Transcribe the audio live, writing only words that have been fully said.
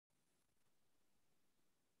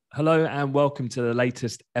Hello and welcome to the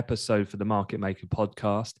latest episode for the Market Maker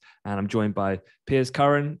podcast. And I'm joined by Piers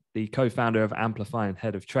Curran, the co-founder of Amplify and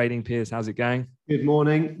head of trading. Piers, how's it going? Good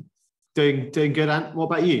morning. Doing good, Ant. What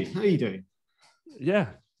about you? How are you doing? Yeah,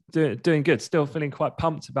 doing good. Still feeling quite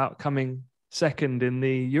pumped about coming second in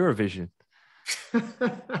the Eurovision.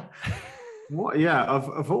 What? Yeah,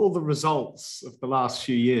 of all the results of the last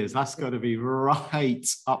few years, that's got to be right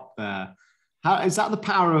up there. How is that the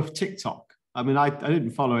power of TikTok? I mean, I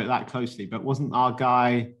didn't follow it that closely, but wasn't our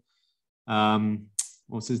guy,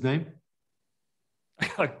 what's his name?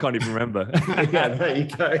 I can't even remember. Yeah, there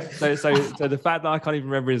you go. So the fact that I can't even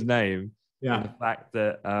remember his name, yeah, and the fact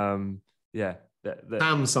that Sam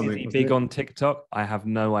something. Is he big on TikTok? I have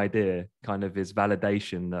no idea. Kind of his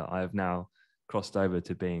validation that I have now crossed over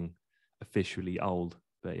to being officially old.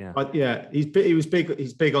 But yeah, he was big.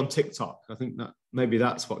 He's big on TikTok. I think that maybe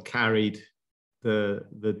that's what carried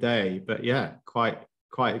the day. But yeah, quite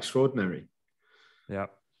extraordinary. Yeah,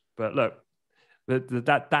 but look,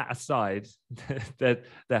 that aside, there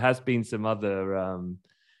has been some other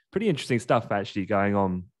pretty interesting stuff actually going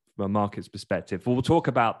on from a market's perspective. We'll talk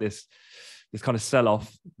about this kind of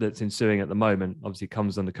sell-off that's ensuing at the moment. Obviously,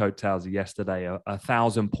 comes on the coattails of yesterday, a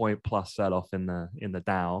 1,000-point plus sell-off in the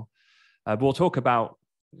Dow. But we'll talk about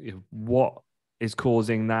what is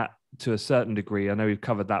causing that to a certain degree. I know we've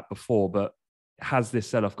covered that before, but has this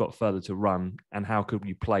sell-off got further to run, and how could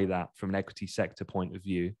we play that from an equity sector point of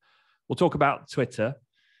view? We'll talk about Twitter.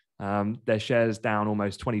 Their shares down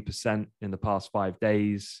almost 20% in the past 5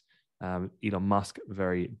 days. Elon Musk,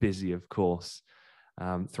 very busy, of course,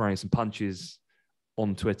 throwing some punches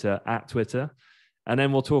on Twitter, at Twitter. And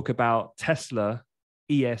then we'll talk about Tesla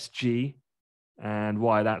ESG and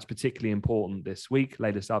why that's particularly important this week.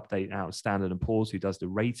 Latest update out of Standard & Poor's, who does the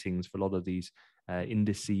ratings for a lot of these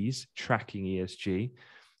indices tracking ESG.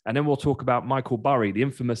 And then we'll talk about Micheal Burry, the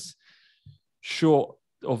infamous short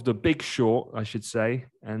of the big short, I should say.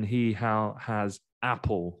 And he has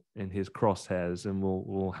Apple in his crosshairs. And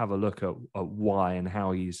we'll have a look at why and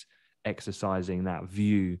how he's exercising that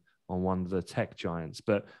view on one of the tech giants.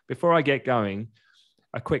 But before I get going,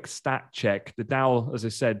 a quick stat check. The Dow, as I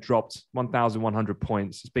said, dropped 1,100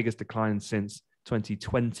 points, its biggest decline since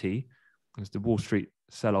 2020, as the Wall Street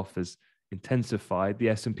sell-off has intensified. The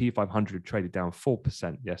S&P 500 traded down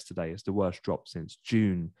 4% yesterday. It's the worst drop since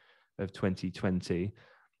June of 2020.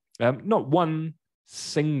 Not one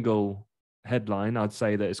single headline, I'd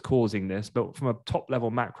say, that is causing this, but from a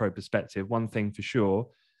top-level macro perspective, one thing for sure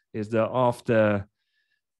is that after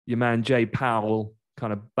your man Jay Powell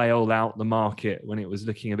kind of bailed out the market when it was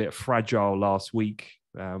looking a bit fragile last week,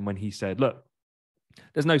 when he said, look,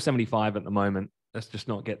 there's no 75 at the moment. Let's just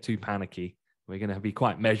not get too panicky. We're going to be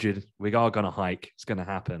quite measured. We are going to hike. It's going to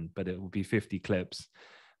happen, but it will be 50 clips.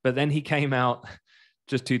 But then he came out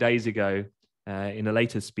just 2 days ago in a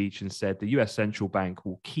later speech and said the US central bank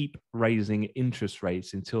will keep raising interest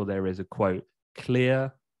rates until there is a, quote,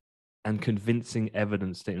 clear and convincing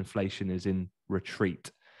evidence that inflation is in retreat.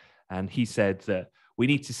 And he said that we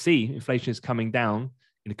need to see inflation is coming down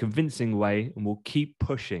in a convincing way, and we'll keep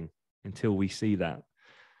pushing until we see that.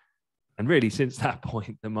 And really, since that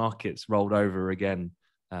point, the market's rolled over again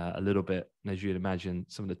a little bit. And as you'd imagine,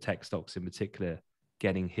 some of the tech stocks in particular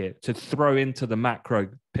getting hit. To throw into the macro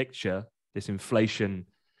picture, this inflation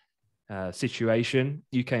situation,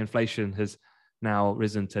 UK inflation has now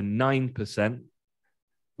risen to 9%,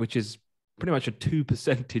 which is pretty much a 2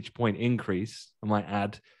 percentage point increase, I might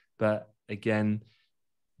add. But again,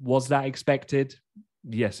 was that expected?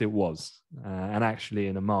 Yes, it was. And actually,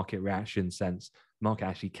 in a market reaction sense, the market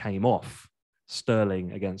actually came off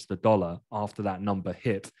sterling against the dollar after that number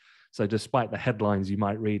hit. So despite the headlines you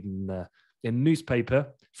might read in newspaper,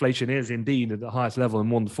 inflation is indeed at the highest level in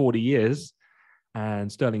more than 40 years.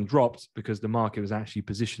 And sterling dropped because the market was actually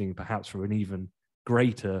positioning perhaps for an even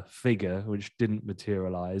greater figure, which didn't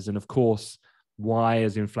materialize. And of course, why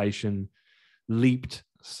has inflation leaped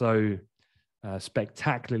so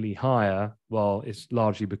spectacularly higher? Well, it's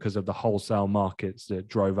largely because of the wholesale markets that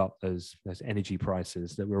drove up those energy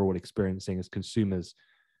prices that we're all experiencing as consumers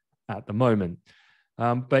at the moment.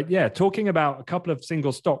 But yeah, talking about a couple of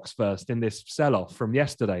single stocks first in this sell-off from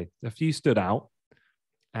yesterday, a few stood out,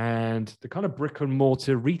 and the kind of brick and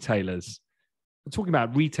mortar retailers. We're talking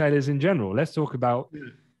about retailers in general. Let's talk about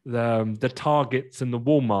the Targets and the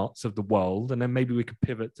Walmarts of the world, and then maybe we could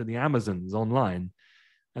pivot to the Amazons online.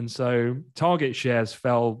 And so Target shares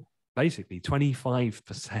fell basically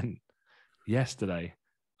 25% yesterday.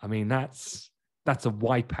 I mean, that's a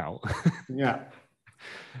wipeout. Yeah.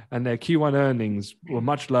 And their Q1 earnings were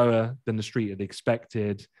much lower than the street had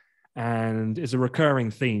expected. And it's a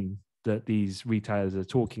recurring theme that these retailers are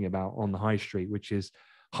talking about on the high street, which is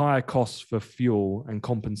higher costs for fuel and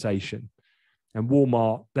compensation. And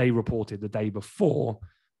Walmart, they reported the day before,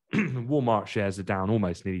 Walmart shares are down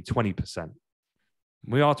almost nearly 20%.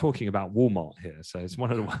 We are talking about Walmart here. So it's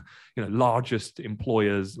one of the largest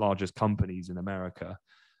employers, largest companies in America.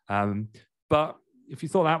 But if you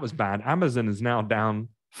thought that was bad, Amazon is now down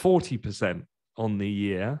 40% on the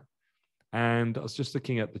year. And I was just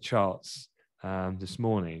looking at the charts this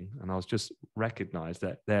morning, and I was just recognized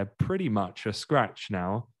that they're pretty much a scratch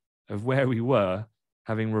now of where we were,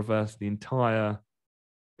 having reversed the entire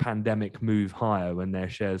pandemic move higher when their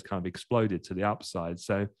shares kind of exploded to the upside.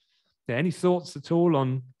 So, yeah, any thoughts at all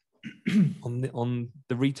on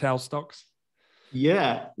the retail stocks?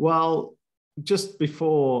 Yeah, well, just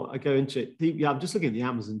before I go into it, I'm just looking at the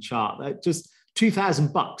Amazon chart. Just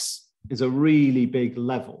 $2,000 is a really big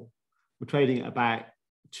level. We're trading at about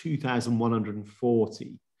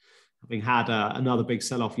 2,140, having had another big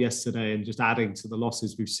sell-off yesterday and just adding to the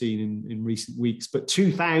losses we've seen in recent weeks. But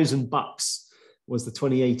 $2,000 was the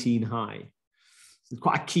 2018 high. So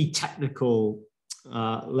quite a key technical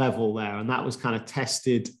level there, and that was kind of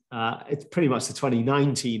tested. It's pretty much the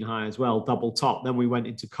 2019 high as well, double top. Then we went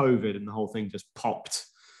into COVID and the whole thing just popped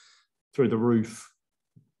through the roof,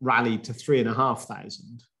 rallied to 3,500,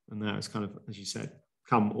 and now it's kind of, as you said,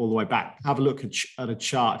 come all the way back. Have a look at a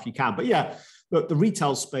chart if you can. But yeah, look, the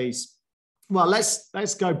retail space. Well,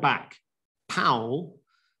 let's go back. Powell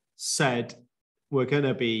said we're going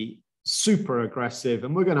to be super aggressive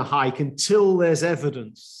and we're going to hike until there's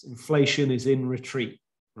evidence inflation is in retreat,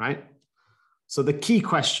 right? So the key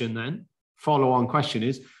question then, follow-on question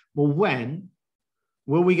is, well, when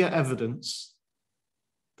will we get evidence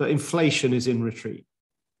that inflation is in retreat?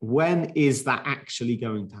 When is that actually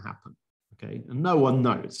going to happen? Okay, and no one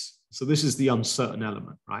knows. So this is the uncertain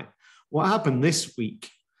element, right? What happened this week,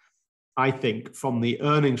 I think, from the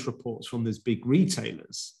earnings reports from these big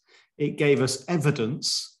retailers, it gave us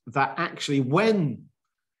evidence that actually when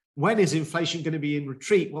is inflation going to be in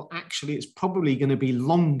retreat? Well, actually, it's probably going to be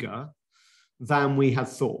longer than we had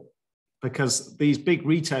thought, because these big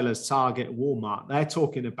retailers, Target, Walmart, they're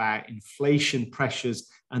talking about inflation pressures,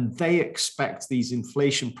 and they expect these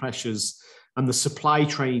inflation pressures and the supply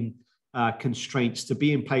chain constraints to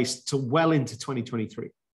be in place till well into 2023.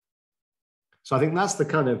 So I think that's the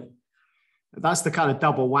kind of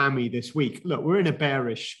double whammy this week. Look, we're in a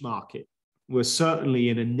bearish market. We're certainly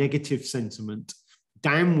in a negative sentiment,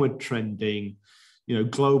 downward trending,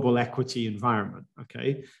 global equity environment.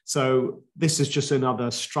 Okay, so this is just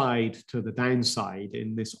another stride to the downside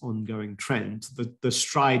in this ongoing trend. The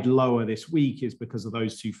stride lower this week is because of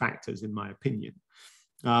those two factors, in my opinion.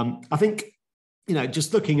 I think,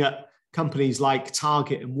 just looking at companies like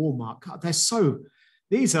Target and Walmart, God,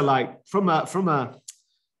 these are like from a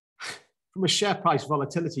share price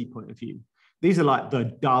volatility point of view, these are like the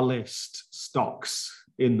dullest stocks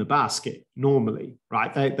in the basket normally,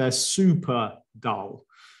 right? They're super dull.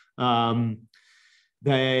 Drop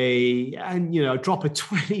a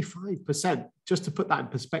 25%, just to put that in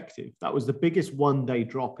perspective. That was the biggest one-day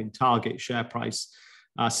drop in Target share price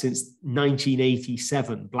since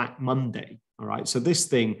 1987, Black Monday. All right, so this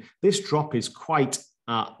drop is quite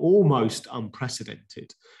almost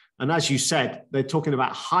unprecedented. And as you said, they're talking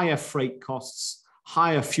about higher freight costs,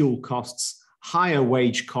 higher fuel costs, higher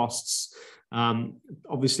wage costs,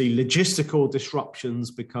 obviously logistical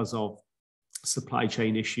disruptions because of supply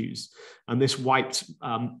chain issues. And this wiped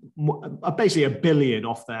basically $1 billion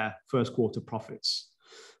off their first quarter profits.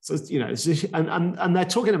 So, and they're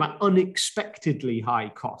talking about unexpectedly high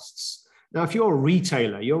costs. Now, if you're a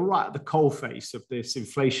retailer, you're right at the coalface of this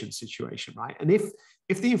inflation situation, right? And if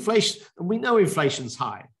the inflation, and we know inflation's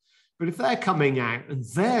high, but if they're coming out and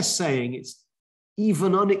they're saying it's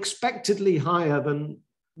even unexpectedly higher than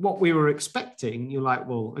what we were expecting, you're like,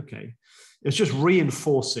 well, okay. It's just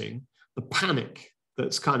reinforcing the panic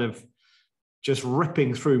that's kind of just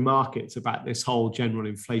ripping through markets about this whole general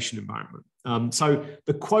inflation environment. So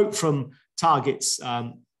the quote from Target's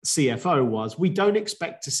CFO was, "We don't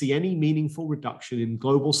expect to see any meaningful reduction in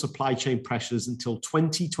global supply chain pressures until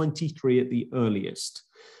 2023 at the earliest."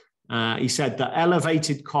 He said that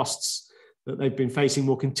elevated costs that they've been facing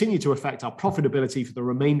will continue to affect our profitability for the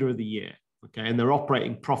remainder of the year. Okay, and their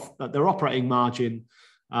operating margin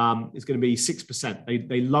is going to be 6%.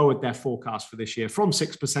 They lowered their forecast for this year from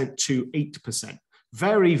 6% to 8%.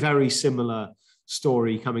 Very, very similar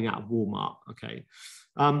story coming out of Walmart. Okay.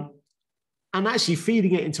 And actually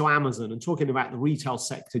feeding it into Amazon and talking about the retail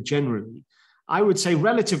sector generally, I would say,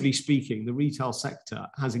 relatively speaking, the retail sector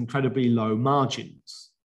has incredibly low margins.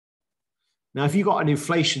 Now, if you've got an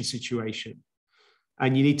inflation situation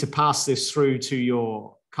and you need to pass this through to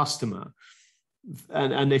your customer.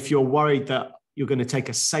 And if you're worried that you're going to take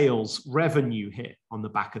a sales revenue hit on the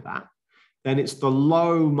back of that, then it's the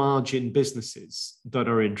low margin businesses that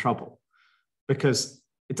are in trouble, because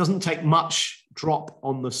it doesn't take much drop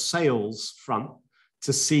on the sales front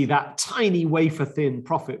to see that tiny wafer thin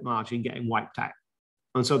profit margin getting wiped out.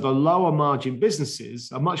 And so the lower margin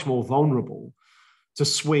businesses are much more vulnerable to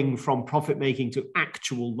swing from profit making to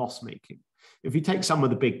actual loss making. If you take some of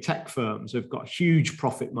the big tech firms who've got huge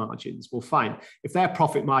profit margins, well, fine. If their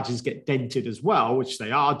profit margins get dented as well, which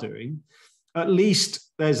they are doing, at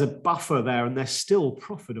least there's a buffer there and they're still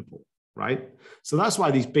profitable, right? So that's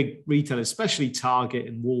why these big retailers, especially Target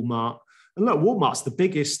and Walmart, and look, Walmart's the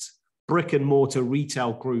biggest brick and mortar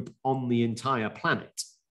retail group on the entire planet.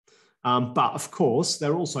 But of course,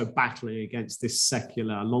 they're also battling against this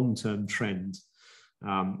secular long-term trend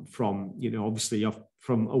from, obviously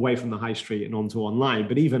from away from the high street and onto online.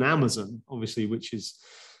 But even Amazon, obviously, which is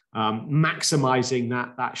maximizing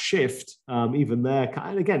that shift, even there,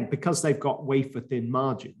 and again, because they've got wafer thin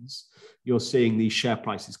margins, you're seeing these share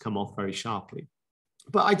prices come off very sharply.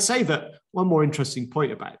 But I'd say that one more interesting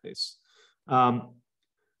point about this,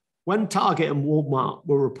 when Target and Walmart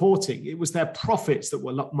were reporting, it was their profits that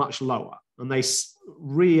were much lower. And they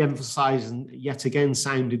re-emphasized and yet again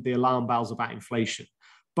sounded the alarm bells about inflation.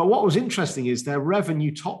 But what was interesting is their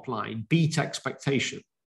revenue top line beat expectation.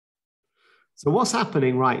 So what's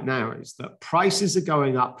happening right now is that prices are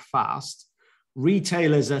going up fast.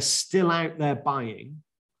 Retailers are still out there buying.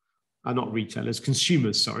 Not retailers,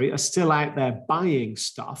 consumers, sorry, are still out there buying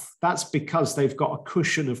stuff. That's because they've got a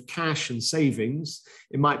cushion of cash and savings.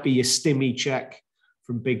 It might be your stimmy check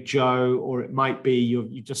from Big Joe, or it might be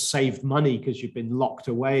you just saved money because you've been locked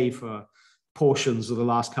away for portions of the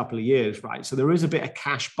last couple of years, right? So there is a bit of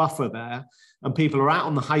cash buffer there, and people are out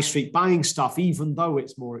on the high street buying stuff, even though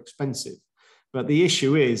it's more expensive. But the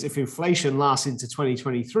issue is, if inflation lasts into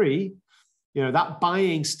 2023, that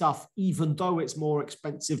buying stuff, even though it's more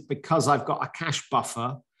expensive because I've got a cash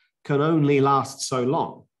buffer, can only last so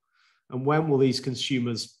long. And when will these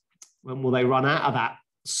consumers, when will they run out of that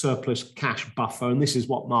surplus cash buffer? And this is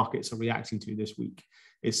what markets are reacting to this week.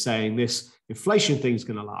 It's saying this inflation thing is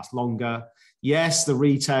going to last longer. Yes,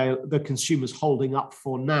 the consumer's holding up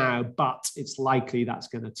for now, but it's likely that's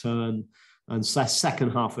going to turn. And so second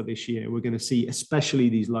half of this year, we're going to see, especially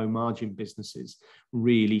these low margin businesses,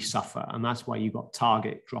 really suffer. And that's why you got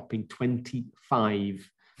Target dropping 25%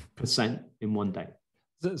 in one day.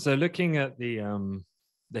 So looking at the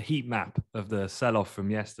heat map of the sell-off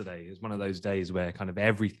from yesterday is one of those days where kind of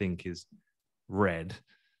everything is red.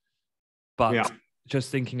 But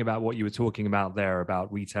just thinking about what you were talking about there,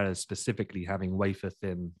 about retailers specifically having wafer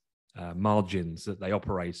thin margins that they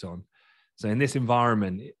operate on. So in this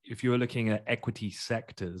environment, if you were looking at equity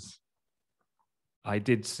sectors, I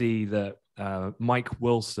did see that Mike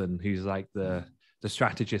Wilson, who's like the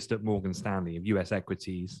strategist at Morgan Stanley of US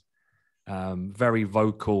equities, very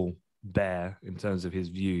vocal bear in terms of his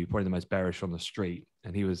view, probably the most bearish on the street.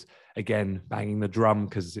 And he was, again, banging the drum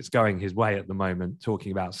because it's going his way at the moment,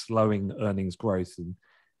 talking about slowing earnings growth and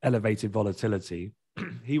elevated volatility.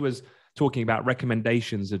 He was talking about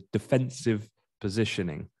recommendations of defensive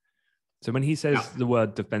positioning. So when he says the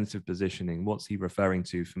word defensive positioning, what's he referring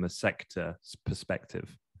to from a sector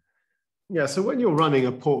perspective? Yeah, so when you're running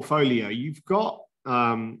a portfolio, you've got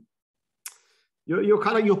your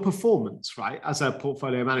kind of your performance, right? As a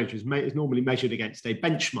portfolio manager is normally measured against a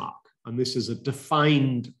benchmark. And this is a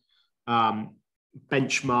defined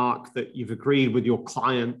benchmark that you've agreed with your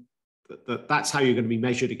client that's how you're going to be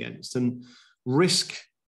measured against. And risk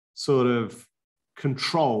sort of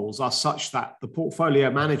controls are such that the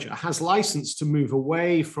portfolio manager has license to move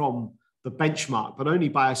away from the benchmark, but only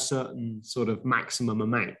by a certain sort of maximum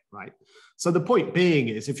amount, right? So the point being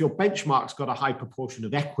is, if your benchmark's got a high proportion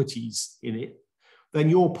of equities in it, then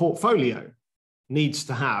your portfolio needs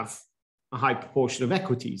to have a high proportion of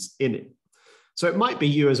equities in it. So it might be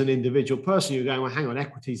you as an individual person, you're going, well, hang on,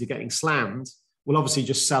 equities are getting slammed. Well, obviously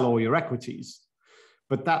just sell all your equities,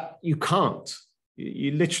 but that you can't.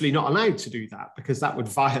 You're literally not allowed to do that, because that would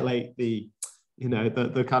violate the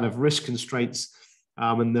kind of risk constraints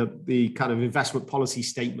and the kind of investment policy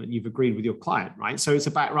statement you've agreed with your client, right? So it's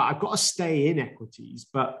about, right, I've got to stay in equities,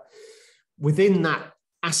 but within that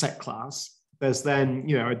asset class, there's then,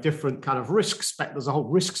 a different kind of there's a whole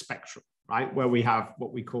risk spectrum, right? Where we have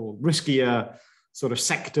what we call riskier sort of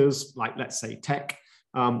sectors, like let's say tech,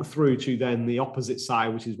 through to then the opposite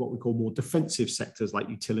side, which is what we call more defensive sectors like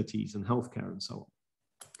utilities and healthcare and so on.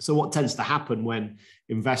 So what tends to happen when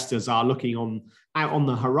investors are looking out on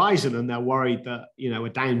the horizon and they're worried that, you know, a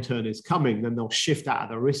downturn is coming, then they'll shift out of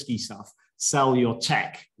the risky stuff, sell your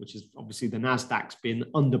tech, which is obviously the Nasdaq's been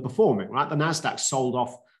underperforming, right? The Nasdaq sold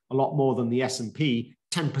off a lot more than the S&P,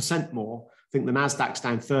 10% more. I think the Nasdaq's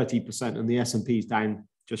down 30% and the S&P is down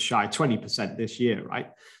just shy of 20% this year,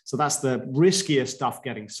 right? So that's the riskier stuff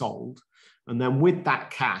getting sold. And then with that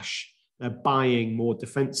cash, they're buying more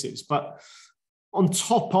defensives. But on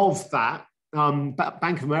top of that,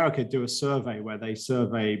 Bank of America do a survey where they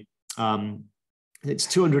survey, it's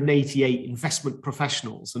 288 investment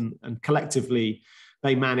professionals, and collectively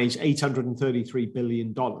they manage $833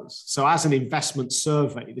 billion. So as an investment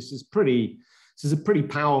survey, this is a pretty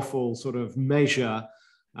powerful sort of measure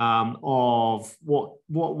of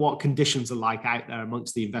what conditions are like out there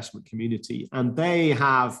amongst the investment community. And they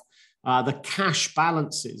have the cash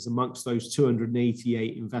balances amongst those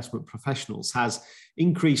 288 investment professionals has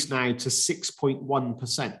increased now to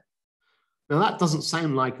 6.1%. Now, that doesn't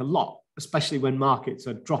sound like a lot, especially when markets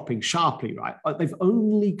are dropping sharply, right? But they've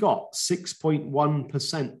only got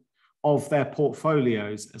 6.1% of their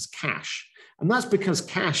portfolios as cash. And that's because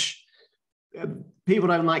cash, people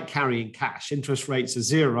don't like carrying cash. Interest rates are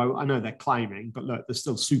zero. I know they're climbing, but look, they're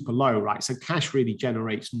still super low, right? So cash really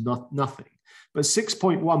generates nothing. But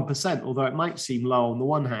 6.1%, although it might seem low on the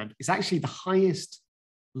one hand, is actually the highest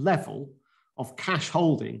level of cash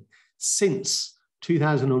holding since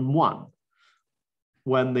 2001,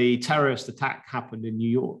 when the terrorist attack happened in New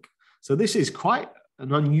York. So this is quite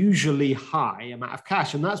an unusually high amount of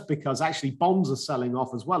cash. And that's because actually bonds are selling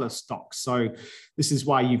off as well as stocks. So this is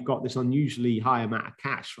why you've got this unusually high amount of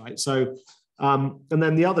cash, right? So, and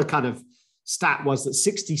then the other kind of stat was that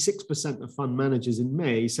 66% of fund managers in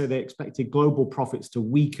May say they expected global profits to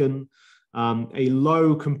weaken, a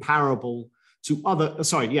low comparable to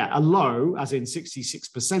a low, as in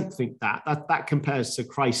 66% think that compares to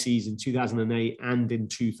crises in 2008 and in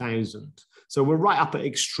 2000. So we're right up at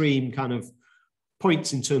extreme kind of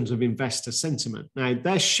points in terms of investor sentiment. Now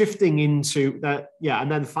they're shifting into that. Yeah.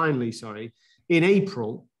 And then finally, in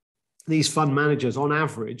April, these fund managers on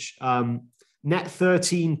average, net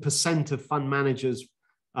 13% of fund managers,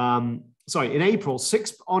 in April,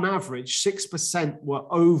 on average, 6%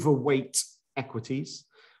 were overweight equities,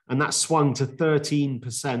 and that swung to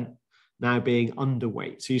 13% now being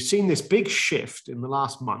underweight. So you've seen this big shift in the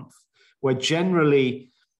last month where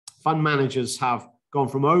generally fund managers have gone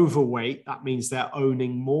from overweight, that means they're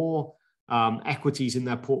owning more equities in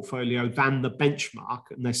their portfolio than the benchmark,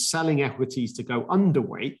 and they're selling equities to go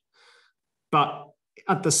underweight, but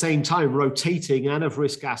at the same time rotating out of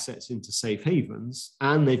risk assets into safe havens,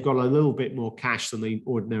 and they've got a little bit more cash than they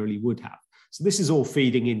ordinarily would have. So this is all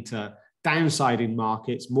feeding into downside in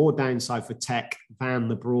markets, more downside for tech than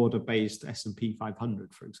the broader based S&P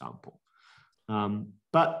 500, for example.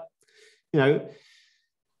 But, you know,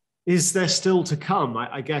 is there still to come?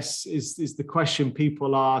 I guess is the question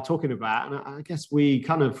people are talking about. And I guess we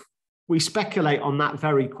speculate on that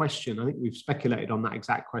very question. I think we've speculated on that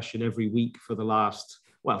exact question every week for the last,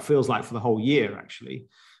 well, it feels like for the whole year, actually.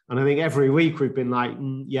 And I think every week we've been like,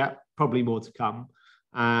 yeah, probably more to come.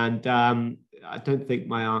 And I don't think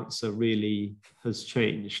my answer really has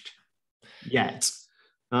changed yet.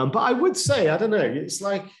 But I would say, I don't know, it's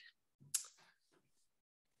like,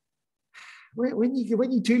 when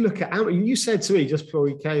you do look at Amazon, you said to me just before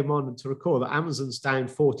we came on to record that Amazon's down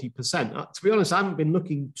 40%. To be honest, I haven't been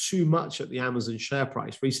looking too much at the Amazon share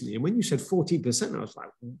price recently. And when you said 40%, I was like,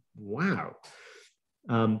 wow,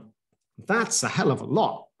 that's a hell of a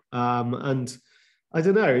lot. And I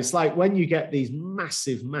don't know, it's like when you get these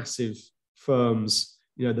massive firms,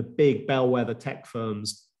 you know, the big bellwether tech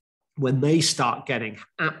firms, when they start getting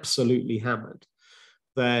absolutely hammered,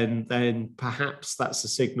 then perhaps that's a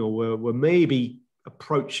signal we're maybe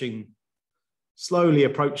slowly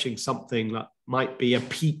approaching something that might be a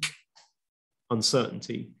peak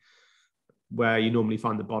uncertainty where you normally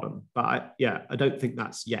find the bottom. But I don't think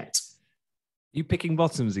that's yet. You picking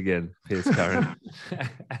bottoms again, Piers Curran?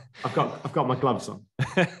 I've got my gloves on.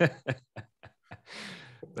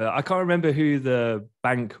 I can't remember who the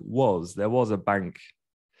bank was. There was a bank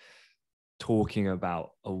talking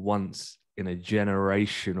about a once in a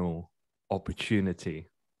generational opportunity,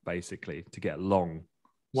 basically, to get long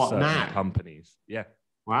certain companies. Yeah.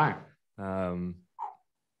 Wow.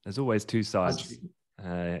 There's always two sides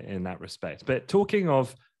in that respect. But talking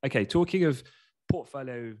of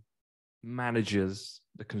portfolio managers,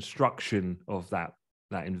 the construction of that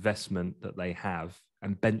investment that they have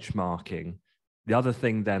and benchmarking. The other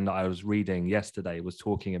thing then that I was reading yesterday was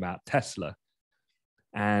talking about Tesla.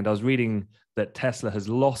 And I was reading that Tesla has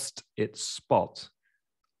lost its spot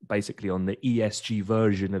basically on the ESG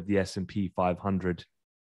version of the S&P 500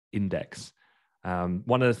 index.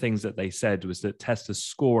 One of the things that they said was that Tesla's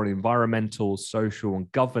score on environmental, social,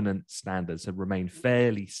 and governance standards have remained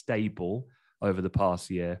fairly stable over the past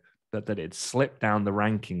year, but that it slipped down the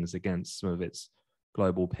rankings against some of its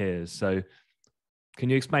global peers. So can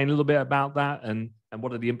you explain a little bit about that and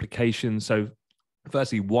what are the implications? So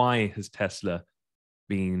firstly, why has Tesla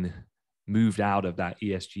been moved out of that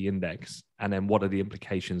ESG index? And then what are the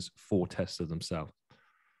implications for Tesla themselves?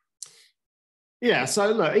 Yeah,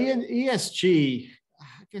 so look, ESG, I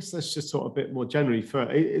guess let's just talk a bit more generally.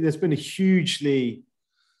 There's been a hugely,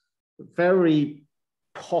 very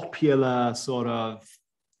popular sort of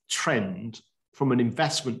trend from an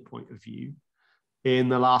investment point of view in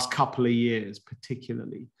the last couple of years,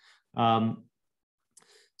 particularly. For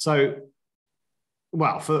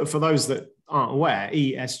those that aren't aware,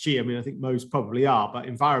 ESG, I mean, I think most probably are, but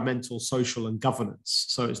environmental, social, and governance.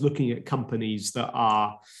 So it's looking at companies that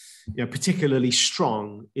are particularly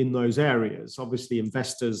strong in those areas. Obviously,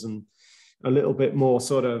 investors and a little bit more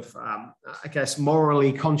sort of,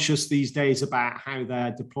 morally conscious these days about how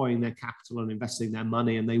they're deploying their capital and investing their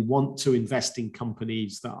money. And they want to invest in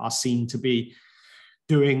companies that are seen to be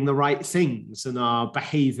doing the right things and are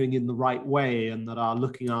behaving in the right way and that are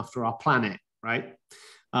looking after our planet, right?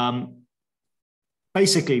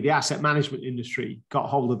 Basically, the asset management industry got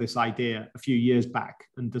hold of this idea a few years back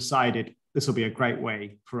and decided this will be a great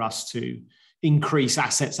way for us to increase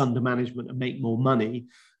assets under management and make more money.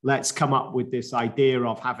 Let's come up with this idea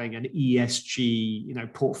of having an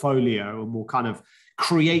ESG, portfolio, and we'll kind of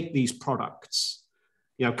create these products.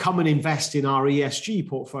 Come and invest in our ESG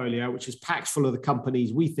portfolio, which is packed full of the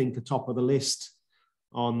companies we think are top of the list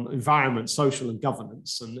on environment, social, and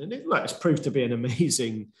governance. And it's proved to be an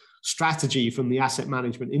amazing strategy from the asset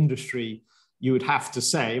management industry, you would have to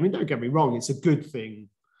say. I mean, don't get me wrong, it's a good thing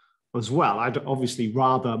as well. I'd obviously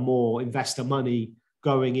rather more investor money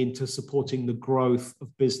going into supporting the growth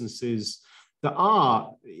of businesses that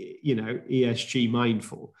are, ESG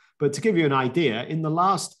mindful. But to give you an idea, in the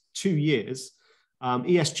last 2 years,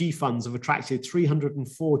 ESG funds have attracted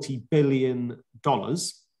 $340 billion.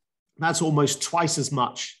 That's almost twice as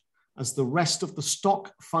much as the rest of the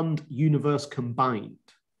stock fund universe combined.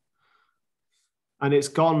 And it's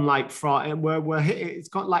gone it's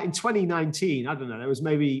got like in 2019, I don't know, there was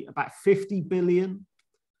maybe about 50 billion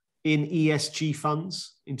in ESG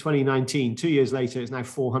funds in 2019. 2 years later, it's now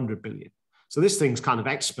 400 billion. So this thing's kind of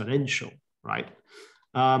exponential, right?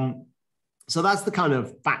 So that's the kind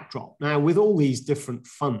of backdrop. Now, with all these different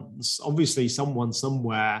funds, obviously someone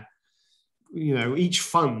somewhere, each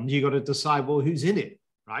fund, you got to decide, well, who's in it,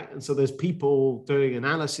 right? And so there's people doing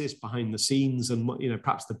analysis behind the scenes, and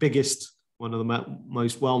perhaps the biggest, one of the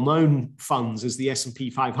most well-known funds is the S&P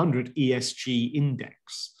 500 ESG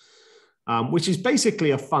index, which is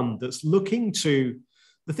basically a fund that's looking to,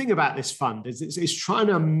 the thing about this fund is it's trying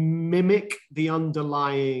to mimic the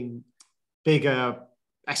underlying bigger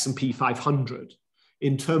S&P 500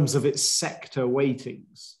 in terms of its sector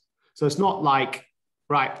weightings. So it's not like,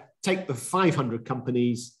 right, take the 500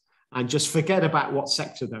 companies and just forget about what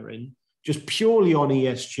sector they're in, just purely on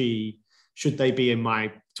ESG, should they be in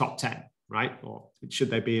my top 10? Right? Or should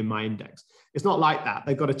they be in my index? It's not like that.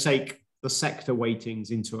 They've got to take the sector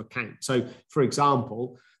weightings into account. So, for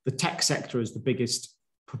example, the tech sector is the biggest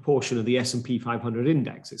proportion of the S&P 500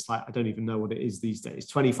 index. It's like, I don't even know what it is these days,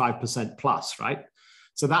 25% plus, right?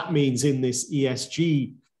 So that means in this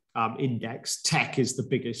ESG index, tech is the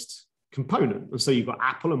biggest component. And so you've got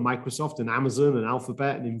Apple and Microsoft and Amazon and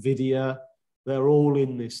Alphabet and Nvidia. They're all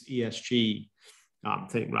in this ESG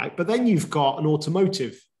thing, right? But then you've got an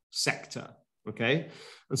automotive sector, okay?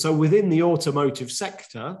 And so within the automotive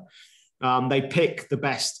sector, they pick the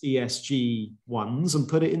best ESG ones and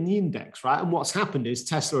put it in the index, right? And what's happened is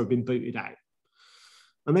Tesla have been booted out.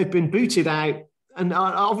 And they've been booted out, and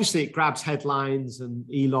obviously it grabs headlines, and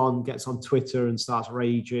Elon gets on Twitter and starts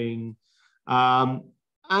raging.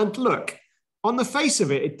 And look, on the face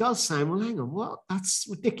of it, it does sound, well, hang on, what? That's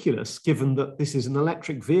ridiculous, given that this is an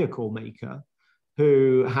electric vehicle maker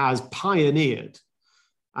who has pioneered,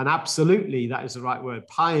 and absolutely, that is the right word,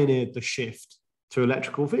 pioneered the shift to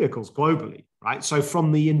electrical vehicles globally, right? So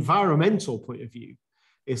from the environmental point of view,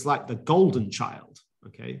 it's like the golden child,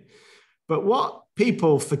 okay? But what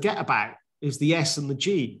people forget about is the S and the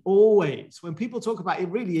G. Always, when people talk about it,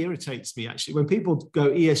 really irritates me, actually. When people go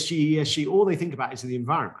ESG, all they think about is the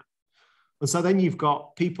environment. And so then you've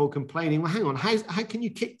got people complaining, well, hang on, how can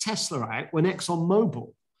you kick Tesla out when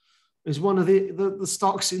ExxonMobil is one of the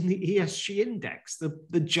stocks in the ESG index,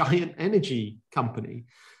 the giant energy company?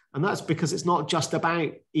 And that's because it's not just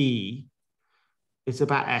about E, It's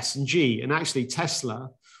about S and G. And actually Tesla,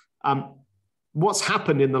 what's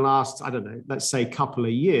happened in the last, I don't know, let's say couple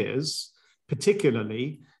of years,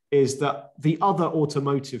 particularly, is that the other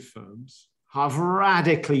automotive firms have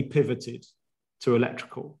radically pivoted to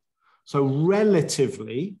electrical. So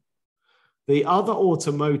relatively, the other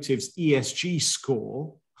automotive's ESG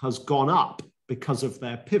score has gone up because of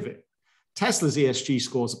their pivot. Tesla's ESG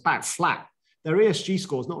score is about flat. Their ESG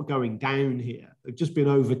score is not going down here. They've just been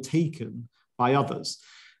overtaken by others.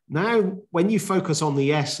 Now, when you focus on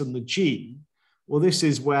the S and the G, well, this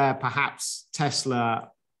is where perhaps Tesla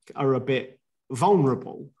are a bit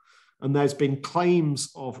vulnerable. And there's been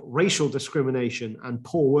claims of racial discrimination and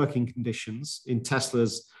poor working conditions in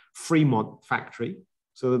Tesla's Fremont factory.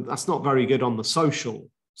 So that's not very good on the social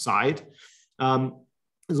side.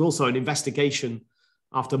 There's also an investigation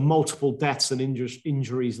after multiple deaths and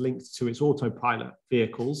injuries linked to its autopilot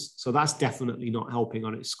vehicles. So that's definitely not helping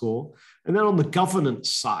on its score. And then on the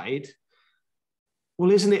governance side,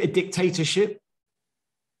 well, isn't it a dictatorship?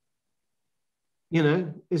 You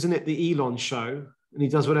know, isn't it the Elon show? And he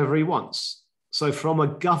does whatever he wants. So from a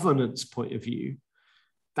governance point of view,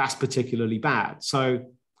 that's particularly bad.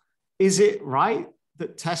 So is it right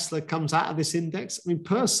that Tesla comes out of this index? I mean,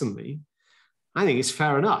 personally, I think it's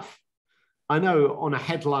fair enough. I know on a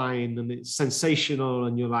headline and it's sensational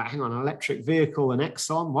and you're like, hang on, an electric vehicle and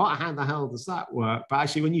Exxon, what? How the hell does that work? But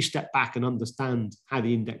actually, when you step back and understand how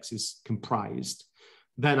the index is comprised,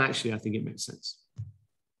 then actually I think it makes sense.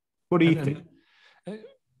 What do you think?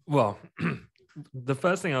 Well, the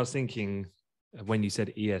first thing I was thinking when you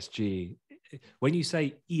said ESG, when you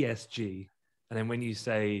say ESG, and then when you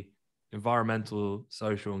say environmental,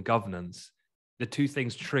 social, and governance, the two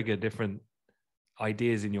things trigger different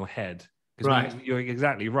ideas in your head. Right. You're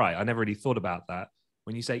exactly right. I never really thought about that.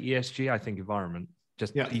 When you say ESG, I think environment,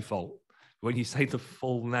 just default. When you say the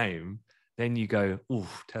full name, then you go, ooh,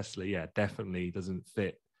 Tesla, yeah, definitely doesn't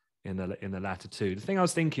fit in the latter two. The thing I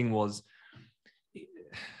was thinking was,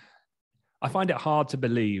 I find it hard to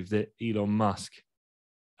believe that Elon Musk,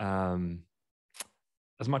 as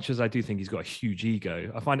much as I do think he's got a huge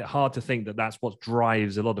ego, I find it hard to think that that's what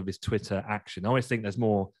drives a lot of his Twitter action. I always think there's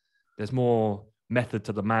more method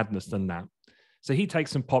to the madness than that. So he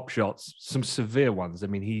takes some pop shots, some severe ones. I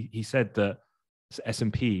mean, he said that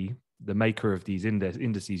S&P, the maker of these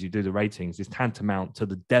indices who do the ratings, is tantamount to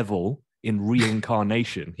the devil in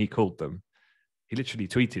reincarnation, he called them. He literally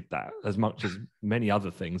tweeted that, as much as many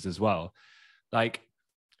other things as well. Like,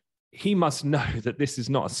 he must know that this is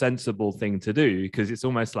not a sensible thing to do, because it's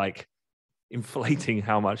almost like inflating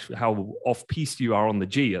how off-piste you are on the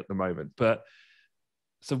G at the moment. But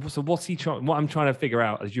so what's he trying? What I'm trying to figure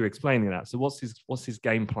out as you're explaining that. So what's his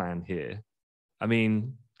game plan here? I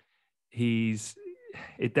mean,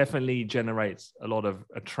 it definitely generates a lot of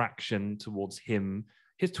attraction towards him.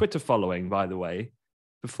 His Twitter following, by the way,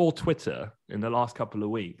 before Twitter, in the last couple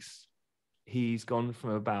of weeks, he's gone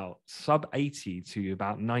from about sub 80 to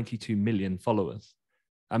about 92 million followers.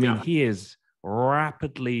 I mean, he is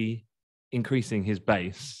rapidly increasing his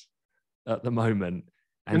base at the moment.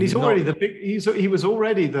 And he's already the big. He was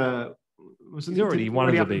already the. He's already one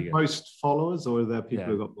of the biggest. Most followers, or are there people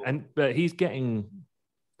who got more? But he's getting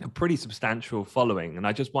a pretty substantial following, and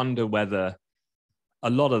I just wonder whether a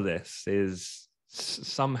lot of this is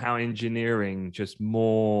somehow engineering just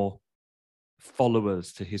more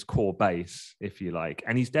followers to his core base, if you like.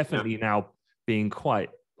 And he's definitely now being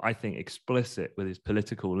quite, I think, explicit with his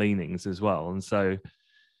political leanings as well. And so.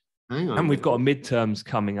 And we've got midterms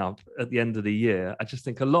coming up at the end of the year. I just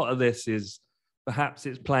think a lot of this is perhaps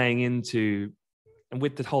it's playing into, and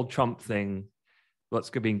with the whole Trump thing, what's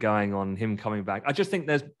been going on, him coming back. I just think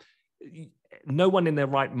there's no one in their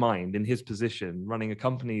right mind in his position running a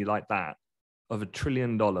company like that of $1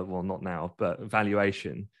 trillion, well, not now, but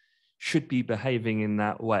valuation, should be behaving in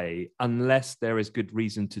that way unless there is good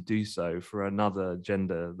reason to do so for another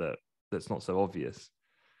agenda that's not so obvious.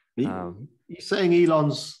 You're saying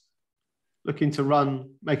Elon's looking to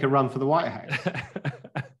make a run for the White House?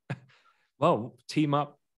 Well, team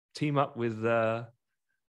up with.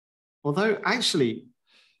 Although, actually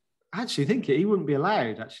think he wouldn't be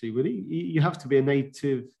allowed. Actually, would he? You have to be a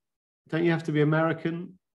native. Don't you have to be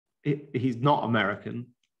American? He's not American.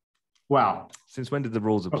 Well, since when did the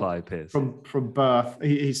rules apply, Piers? From birth,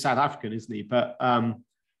 he's South African, isn't he? But I'm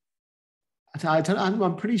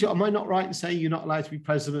pretty sure. Am I not right in saying you're not allowed to be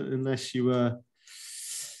president unless you were?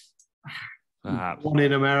 Perhaps born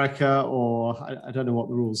in America, or I don't know what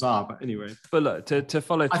the rules are, but anyway. But look, to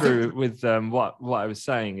follow through with what I was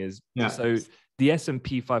saying is, so the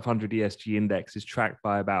S&P 500 ESG index is tracked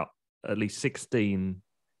by about at least 16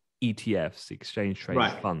 ETFs, exchange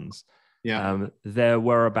traded funds. Yeah. There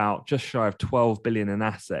were about just shy of 12 billion in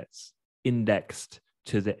assets indexed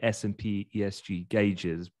to the S&P ESG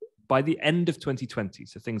gauges by the end of 2020.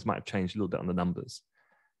 So things might have changed a little bit on the numbers.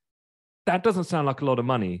 That doesn't sound like a lot of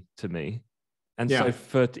money to me. And so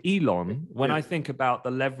for Elon, when I think about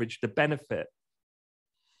the leverage, the benefit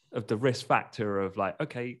of the risk factor of like,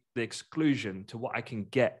 okay, the exclusion to what I can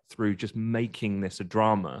get through just making this a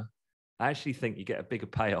drama, I actually think you get a bigger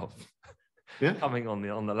payoff coming on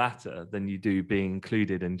the latter than you do being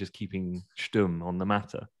included and just keeping stum on the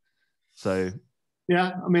matter. So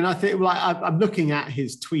yeah, I mean, I think I'm looking at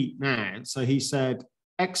his tweet now. So he said,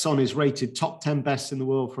 Exxon is rated top 10 best in the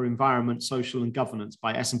world for environment, social, and governance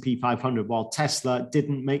by S&P 500, while Tesla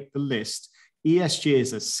didn't make the list. ESG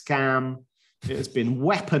is a scam. It has been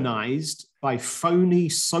weaponized by phony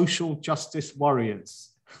social justice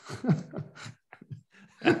warriors.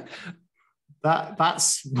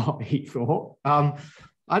 That's what he thought.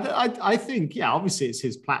 I think, obviously it's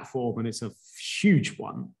his platform and it's a huge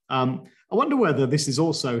one. I wonder whether this is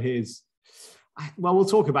also his, well, we'll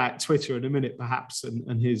talk about Twitter in a minute, perhaps,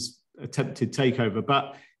 and his attempted takeover,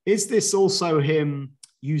 but is this also him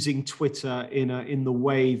using Twitter in the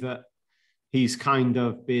way that he's kind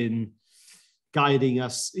of been guiding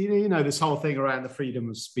us, this whole thing around the freedom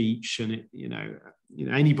of speech, and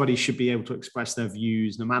anybody should be able to express their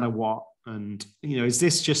views no matter what. And, is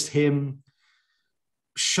this just him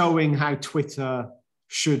showing how Twitter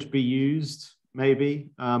should be used?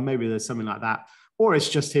 Maybe there's something like that. Or it's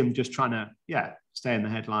just him just trying to, stay in the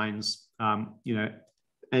headlines.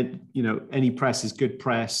 Any press is good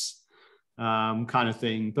press, kind of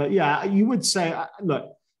thing. But you would say,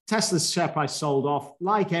 look, Tesla's share price sold off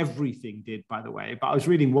like everything did, by the way. But I was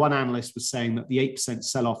reading one analyst was saying that the 8%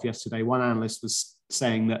 sell-off yesterday, one analyst was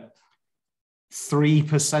saying that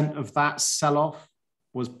 3% of that sell-off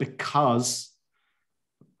was because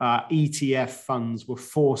ETF funds were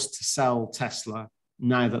forced to sell Tesla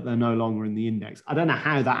now that they're no longer in the index. I don't know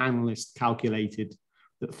how that analyst calculated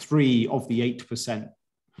that 3 of the 8%.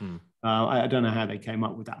 I don't know how they came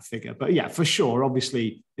up with that figure. But for sure,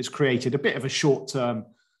 obviously, it's created a bit of a short-term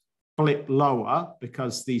blip lower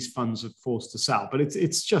because these funds are forced to sell. But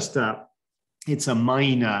it's just a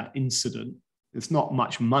minor incident. It's not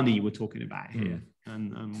much money we're talking about here.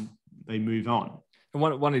 And they move on. And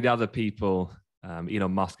one of the other people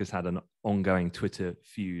Elon Musk has had an ongoing Twitter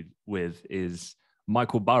feud with is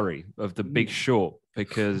Micheal Burry of The Big Short,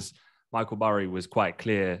 because Micheal Burry was quite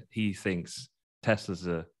clear he thinks Tesla's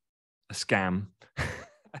a scam,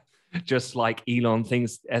 just like Elon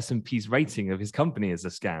thinks S&P's rating of his company is a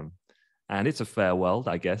scam. And it's a fair world,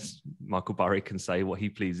 I guess. Micheal Burry can say what he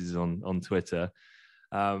pleases on Twitter.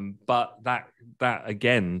 But that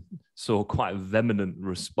again saw quite a vehement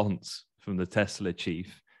response from the Tesla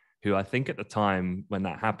chief, who I think at the time when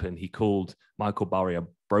that happened, he called Micheal Burry a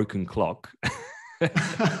broken clock.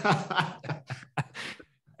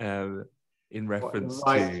 In reference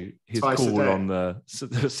to his call on the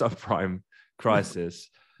subprime crisis.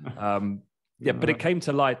 But it came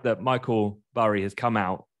to light that Micheal Burry has come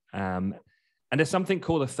out, and there's something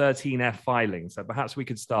called a 13F filing. So perhaps we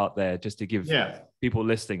could start there just to give people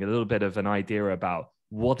listening a little bit of an idea about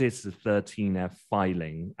what is the 13F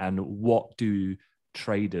filing and what do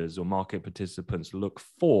traders or market participants look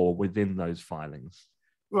for within those filings.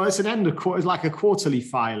 Well, it's it's like a quarterly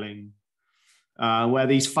filing where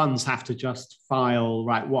these funds have to just file,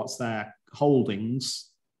 what's their holdings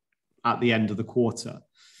at the end of the quarter.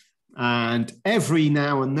 And every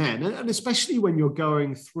now and then, and especially when you're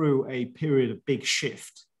going through a period of big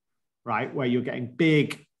shift, where you're getting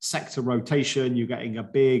big sector rotation, you're getting a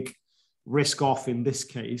big risk off in this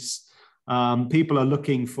case, people are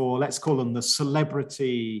looking for, let's call them the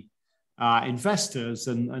celebrity investors,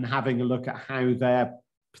 and having a look at how they're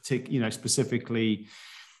specifically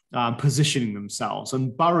positioning themselves.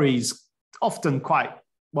 And Burry's often quite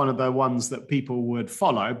one of the ones that people would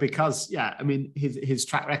follow because, his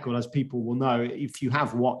track record, as people will know, if you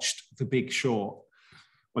have watched The Big Short,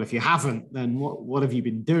 well, if you haven't, then what have you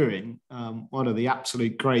been doing? One of the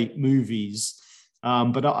absolute great movies,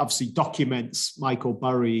 but obviously documents Micheal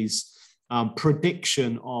Burry's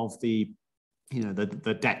prediction of the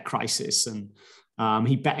debt crisis. And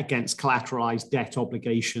he bet against collateralized debt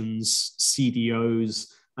obligations, CDOs,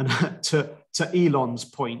 and to Elon's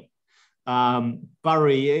point,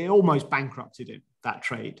 Burry almost bankrupted him, that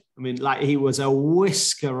trade. He was a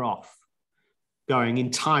whisker off going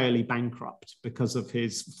entirely bankrupt because of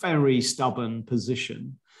his very stubborn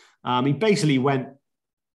position. He basically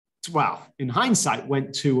in hindsight,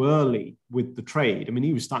 went too early with the trade.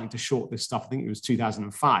 He was starting to short this stuff. I think it was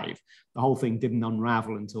 2005. The whole thing didn't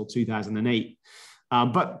unravel until 2008.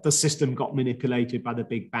 But the system got manipulated by the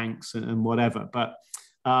big banks and whatever. But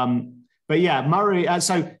yeah, Murray.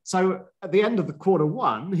 So at the end of the quarter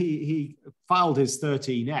one, he filed his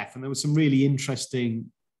 13F, and there was some really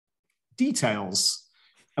interesting details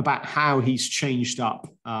about how he's changed up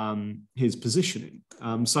his positioning.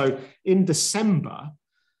 So in December,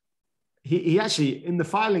 he actually, in the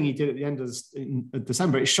filing he did at the end of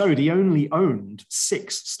December, it showed he only owned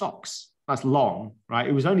 6 stocks. That's long, right?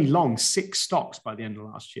 It was only long 6 stocks by the end of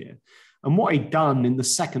last year. And what he'd done in the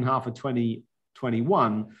second half of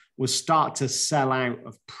 2021 was start to sell out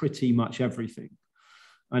of pretty much everything.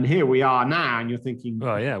 And here we are now, and you're thinking,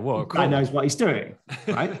 oh yeah, what a guy knows what he's doing,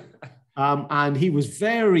 right? And he was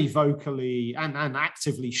very vocally and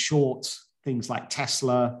actively short things like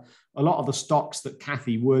Tesla. A lot of the stocks that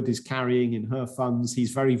Cathie Wood is carrying in her funds,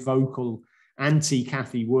 he's very vocal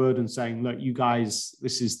anti-Cathie Wood and saying, look, you guys,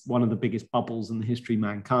 this is one of the biggest bubbles in the history of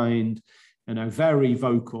mankind. Very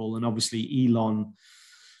vocal. And obviously Elon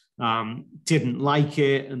didn't like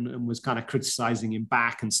it and was kind of criticizing him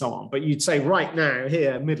back and so on. But you'd say right now,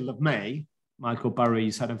 here, middle of May, Micheal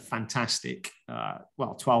Burry's had a fantastic,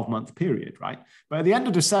 12-month period, right? But at the end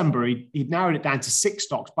of December, he'd narrowed it down to 6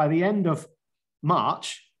 stocks. By the end of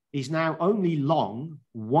March, he's now only long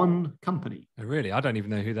 1 company. Oh, really? I don't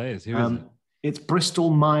even know who that is. Who is it? It's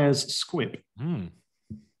Bristol Myers Squibb. I'm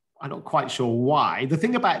not quite sure why. The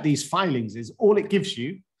thing about these filings is all it gives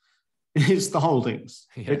you is the holdings.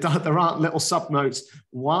 Yeah. There aren't little subnotes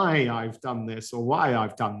why I've done this or why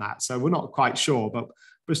I've done that. So we're not quite sure, but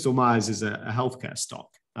Bristol Myers is a healthcare stock.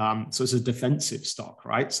 So it's a defensive stock,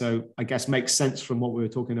 right? So I guess makes sense from what we were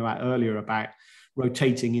talking about earlier about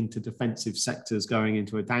rotating into defensive sectors going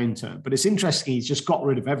into a downturn. But it's interesting, he's just got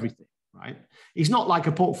rid of everything, right? He's not like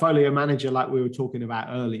a portfolio manager like we were talking about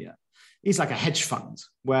earlier. He's like a hedge fund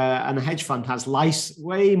and a hedge fund has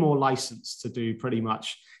way more license to do pretty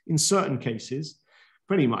much, in certain cases,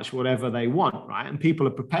 pretty much whatever they want, right? And people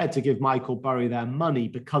are prepared to give Micheal Burry their money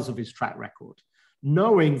because of his track record,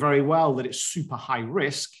 knowing very well that it's super high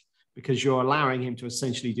risk because you're allowing him to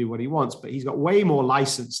essentially do what he wants, but he's got way more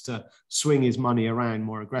license to swing his money around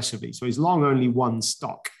more aggressively. So he's long only 1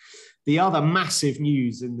 stock. The other massive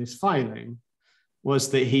news in this filing was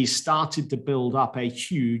that he started to build up a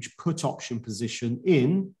huge put option position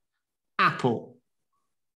in Apple.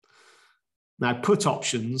 Now, put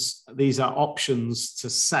options, these are options to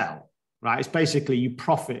sell, right? It's basically you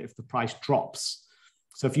profit if the price drops.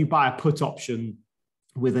 So if you buy a put option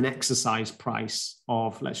with an exercise price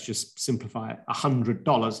of, let's just simplify it,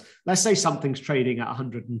 $100, let's say something's trading at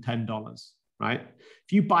 $110, right?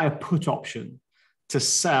 If you buy a put option to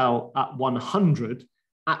sell at 100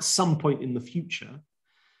 at some point in the future,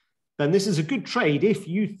 then this is a good trade if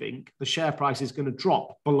you think the share price is going to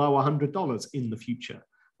drop below $100 in the future.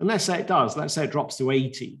 And let's say it does, let's say it drops to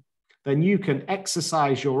 80, then you can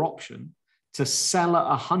exercise your option to sell at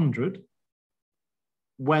 100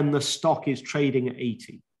 when the stock is trading at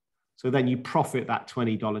 80. So then you profit that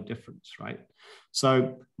 $20 difference, right?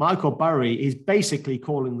 So Micheal Burry is basically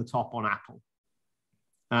calling the top on Apple.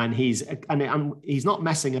 And he's not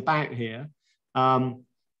messing about here. 18,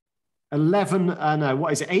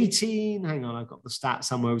 hang on, I've got the stat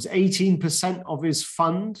somewhere. It was 18% of his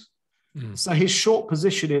fund. So his short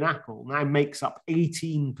position in Apple now makes up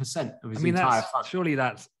 18% of his entire fund. Surely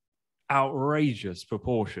that's outrageous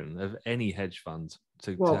proportion of any hedge fund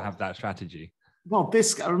to have that strategy. Well,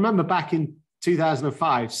 I remember back in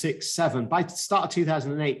 2005, 6, 7, by the start of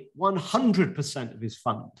 2008, 100% of his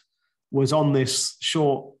fund was on this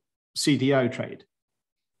short CDO trade.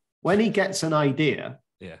 When he gets an idea,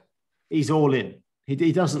 he's all in.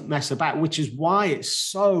 He doesn't mess about, which is why it's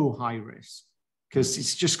so high risk, because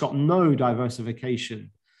it's just got no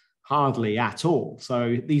diversification, hardly at all.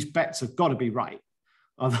 So these bets have got to be right.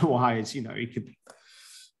 Otherwise, he could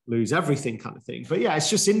lose everything kind of thing. But yeah, it's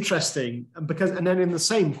just interesting. And then in the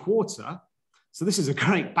same quarter, so this is a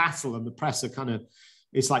great battle, and the press are kind of,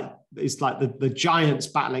 it's like the giants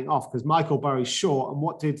battling off because Micheal Burry's short. And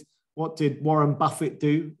what did Warren Buffett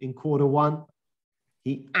do in quarter one?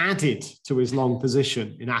 He added to his long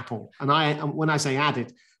position in Apple. And when I say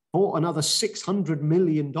added, bought another $600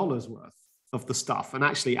 million worth of the stuff. And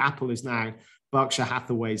actually, Apple is now Berkshire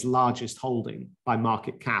Hathaway's largest holding by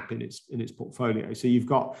market cap in its portfolio. So you've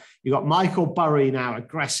got Micheal Burry now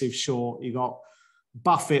aggressive short. You've got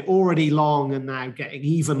Buffett already long and now getting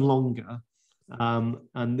even longer.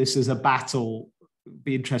 And this is a battle. It'd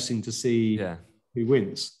be interesting to see who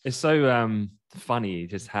wins. It's so funny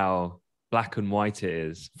just how black and white it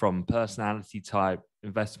is from personality type,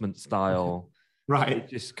 investment style. Right. It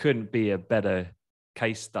just couldn't be a better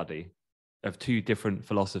case study. of two different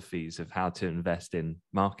philosophies of how to invest in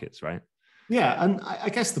markets, right? Yeah, and I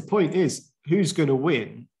guess the point is, who's going to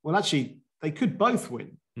win? Well, actually, they could both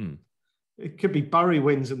win. It could be Burry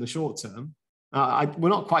wins in the short term. We're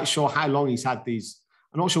not quite sure how long he's had these.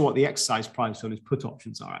 I'm not sure what the exercise price on his put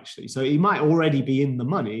options are, actually. So he might already be in the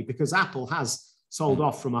money because Apple has sold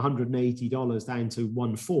off from $180 down to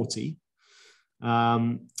 $140.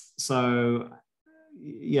 So,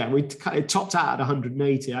 yeah, it topped out at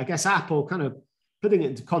 180. I guess Apple, kind of putting it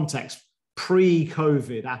into context,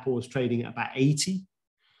 pre-COVID, Apple was trading at about $80.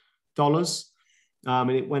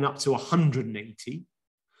 And it went up to 180.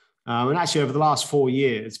 And actually, over the last 4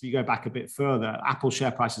 years, if you go back a bit further, Apple's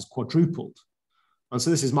share price has quadrupled. And so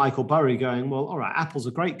this is Micheal Burry going, well, all right, Apple's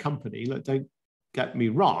a great company. Look, don't get me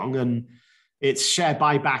wrong. And its share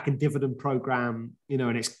buyback and dividend program,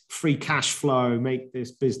 and its free cash flow make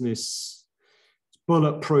this business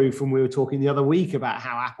bulletproof. And we were talking the other week about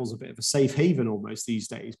how Apple's a bit of a safe haven almost these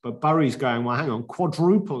days. But Burry's going, well, hang on,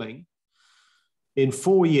 quadrupling in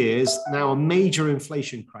 4 years, now a major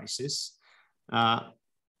inflation crisis.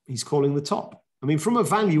 He's calling the top. I mean, from a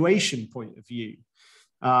valuation point of view,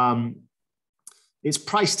 its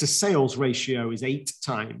price to sales ratio is 8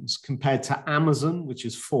 times compared to Amazon, which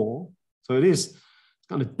is 4. So it's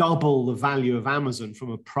kind of double the value of Amazon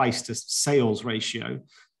from a price to sales ratio.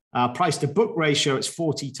 Price to book ratio, it's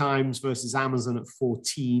 40 times versus Amazon at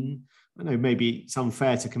 14. I know maybe it's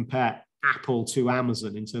unfair to compare Apple to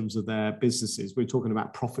Amazon in terms of their businesses. We were talking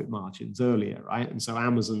about profit margins earlier, right? And so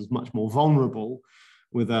Amazon's much more vulnerable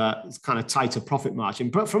with a kind of tighter profit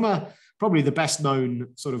margin. But from probably the best known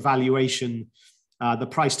sort of valuation, the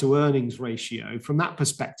price to earnings ratio, from that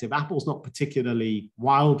perspective, Apple's not particularly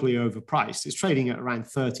wildly overpriced. It's trading at around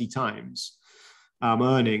 30 times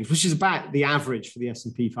earnings, which is about the average for the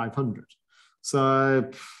S&P 500.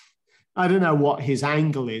 So I don't know what his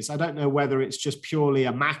angle is. I don't know whether it's just purely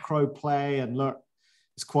a macro play and look,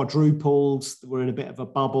 it's quadrupled. We're in a bit of a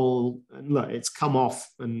bubble and look, it's come off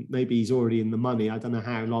and maybe he's already in the money. I don't know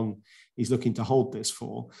how long he's looking to hold this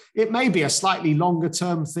for. It may be a slightly longer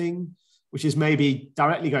term thing, which is maybe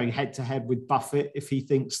directly going head to head with Buffett if he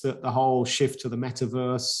thinks that the whole shift to the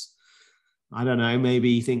metaverse, I don't know,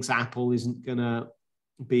 maybe he thinks Apple isn't going to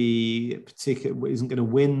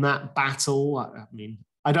win that battle. I mean,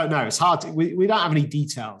 I don't know. It's hard we don't have any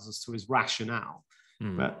details as to his rationale,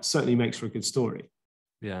 but certainly makes for a good story.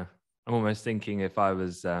 Yeah. I'm almost thinking if I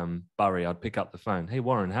was Burry, I'd pick up the phone. Hey,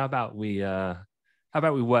 Warren, how about we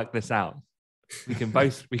work this out? We can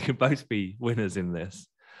both be winners in this.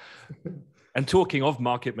 And talking of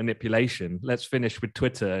market manipulation, let's finish with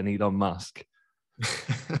Twitter and Elon Musk.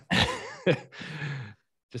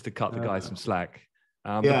 Just to cut the guy some slack.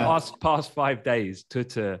 The past 5 days,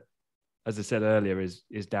 Twitter, as I said earlier,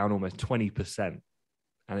 is down almost 20%.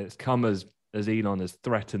 And it's come as Elon has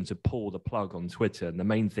threatened to pull the plug on Twitter. And the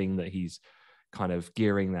main thing that he's kind of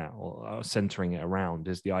gearing that or centering it around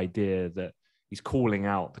is the idea that he's calling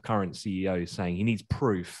out the current CEO, saying he needs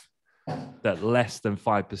proof that less than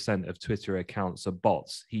 5% of Twitter accounts are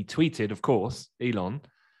bots. He tweeted, of course, Elon,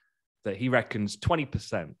 that he reckons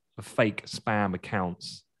 20% of fake spam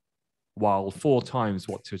accounts, while 4 times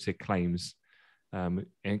what Twitter claims, and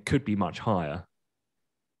it could be much higher.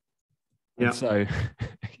 Yeah. And so,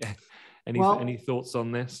 any thoughts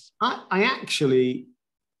on this? I actually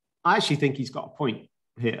think he's got a point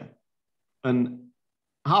here, and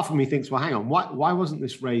half of me thinks, well, hang on, why wasn't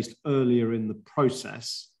this raised earlier in the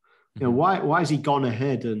process? Why has he gone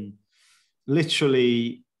ahead and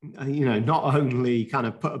literally, not only kind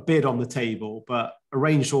of put a bid on the table, but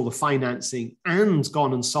arranged all the financing and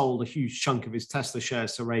gone and sold a huge chunk of his Tesla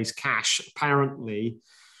shares to raise cash, apparently,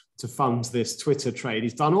 to fund this Twitter trade.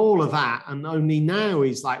 He's done all of that. And only now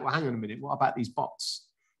he's like, well, hang on a minute, what about these bots?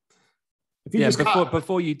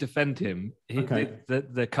 Before you defend him,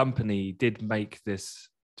 the company did make this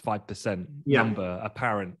 5% number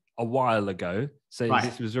apparent a while ago. So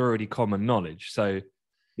This was already common knowledge. So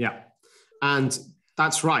and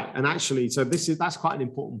that's right. And actually, so that's quite an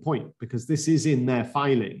important point because this is in their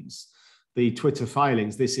filings, the Twitter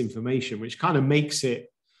filings, this information, which kind of makes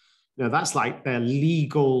it, that's like their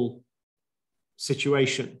legal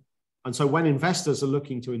situation. And so when investors are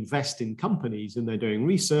looking to invest in companies and they're doing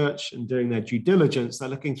research and doing their due diligence, they're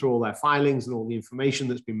looking through all their filings and all the information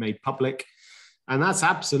that's been made public. And that's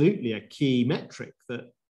absolutely a key metric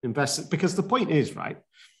that investors, because the point is, right,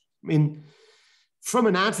 I mean, from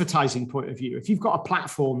an advertising point of view, if you've got a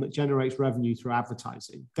platform that generates revenue through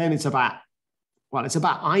advertising, then it's about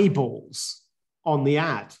eyeballs on the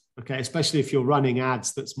ad, okay? Especially if you're running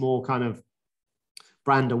ads that's more kind of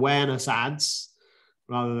brand awareness ads,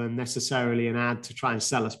 rather than necessarily an ad to try and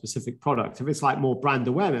sell a specific product. If it's like more brand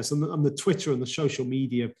awareness, and the Twitter and the social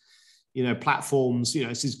media, platforms,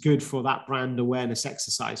 this is good for that brand awareness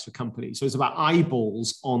exercise for companies. So it's about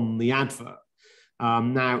eyeballs on the advert.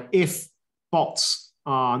 Now, if bots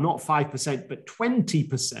are not 5%, but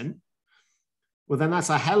 20%, well, then that's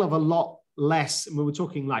a hell of a lot less. I mean, we're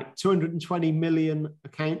talking like 220 million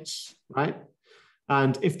accounts, right?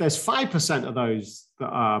 And if there's 5% of those that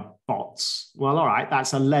are bots, well, all right,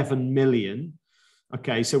 that's 11 million.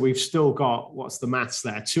 Okay, so we've still got, what's the maths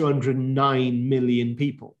there? 209 million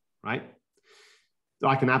people, right? That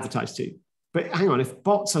I can advertise to. But hang on, if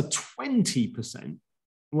bots are 20%,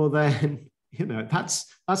 well then,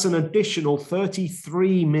 that's an additional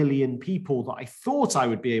 33 million people that I thought I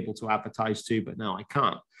would be able to advertise to, but now I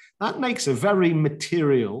can't. That makes a very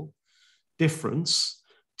material difference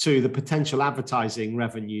to the potential advertising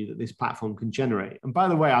revenue that this platform can generate. And by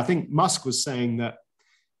the way, I think Musk was saying that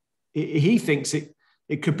he thinks it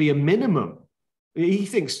could be a minimum. He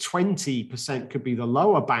thinks 20% could be the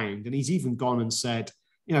lower bound. And he's even gone and said,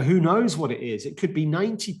 who knows what it is? It could be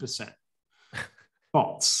 90%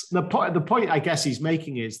 bots. The point I guess he's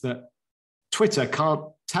making is that Twitter can't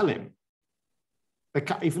tell him.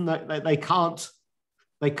 Even though they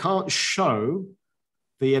can't show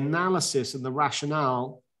the analysis and the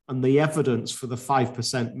rationale and the evidence for the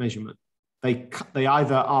 5% measurement. They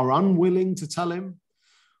either are unwilling to tell him,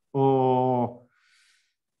 or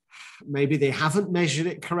maybe they haven't measured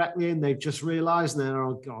it correctly and they've just realized now,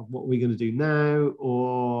 oh God, what are we going to do now?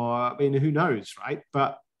 Or, who knows, right?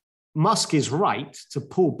 But Musk is right to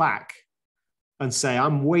pull back and say,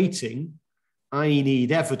 I'm waiting. I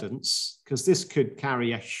need evidence, because this could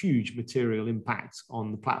carry a huge material impact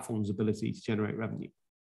on the platform's ability to generate revenue.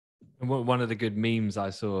 And one of the good memes I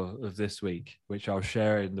saw of this week, which I'll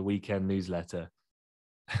share in the weekend newsletter,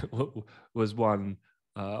 was one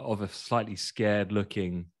of a slightly scared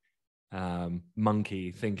looking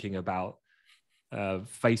monkey thinking about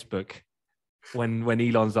Facebook when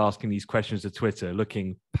Elon's asking these questions to Twitter,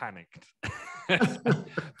 looking panicked.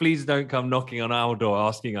 Please don't come knocking on our door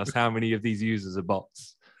asking us how many of these users are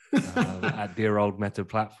bots at dear old Meta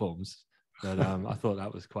platforms. But I thought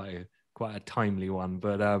that was quite a timely one.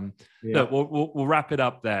 But look, we'll wrap it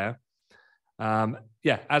up there.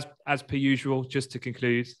 As per usual, just to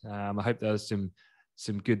conclude, I hope there was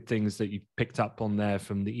some good things that you picked up on there,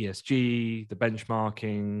 from the ESG, the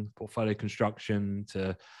benchmarking, portfolio construction,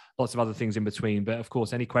 to lots of other things in between. But of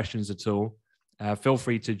course, any questions at all, feel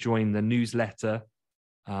free to join the newsletter.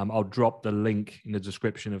 I'll drop the link in the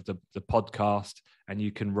description of the podcast, and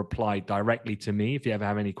you can reply directly to me if you ever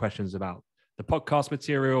have any questions about the podcast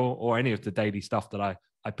material or any of the daily stuff that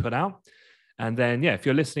I put out. And then, if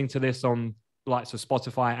you're listening to this on the likes of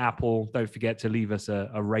Spotify, Apple, don't forget to leave us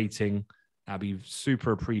a rating. That'd be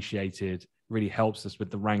super appreciated. Really helps us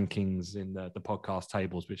with the rankings in the podcast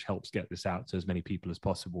tables, which helps get this out to as many people as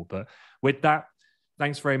possible. But with that,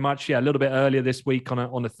 thanks very much. A little bit earlier this week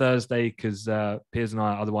on a Thursday, because Piers and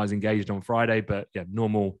I are otherwise engaged on Friday. But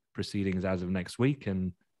normal proceedings as of next week.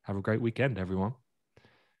 And have a great weekend, everyone.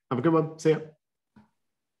 Have a good one. See ya.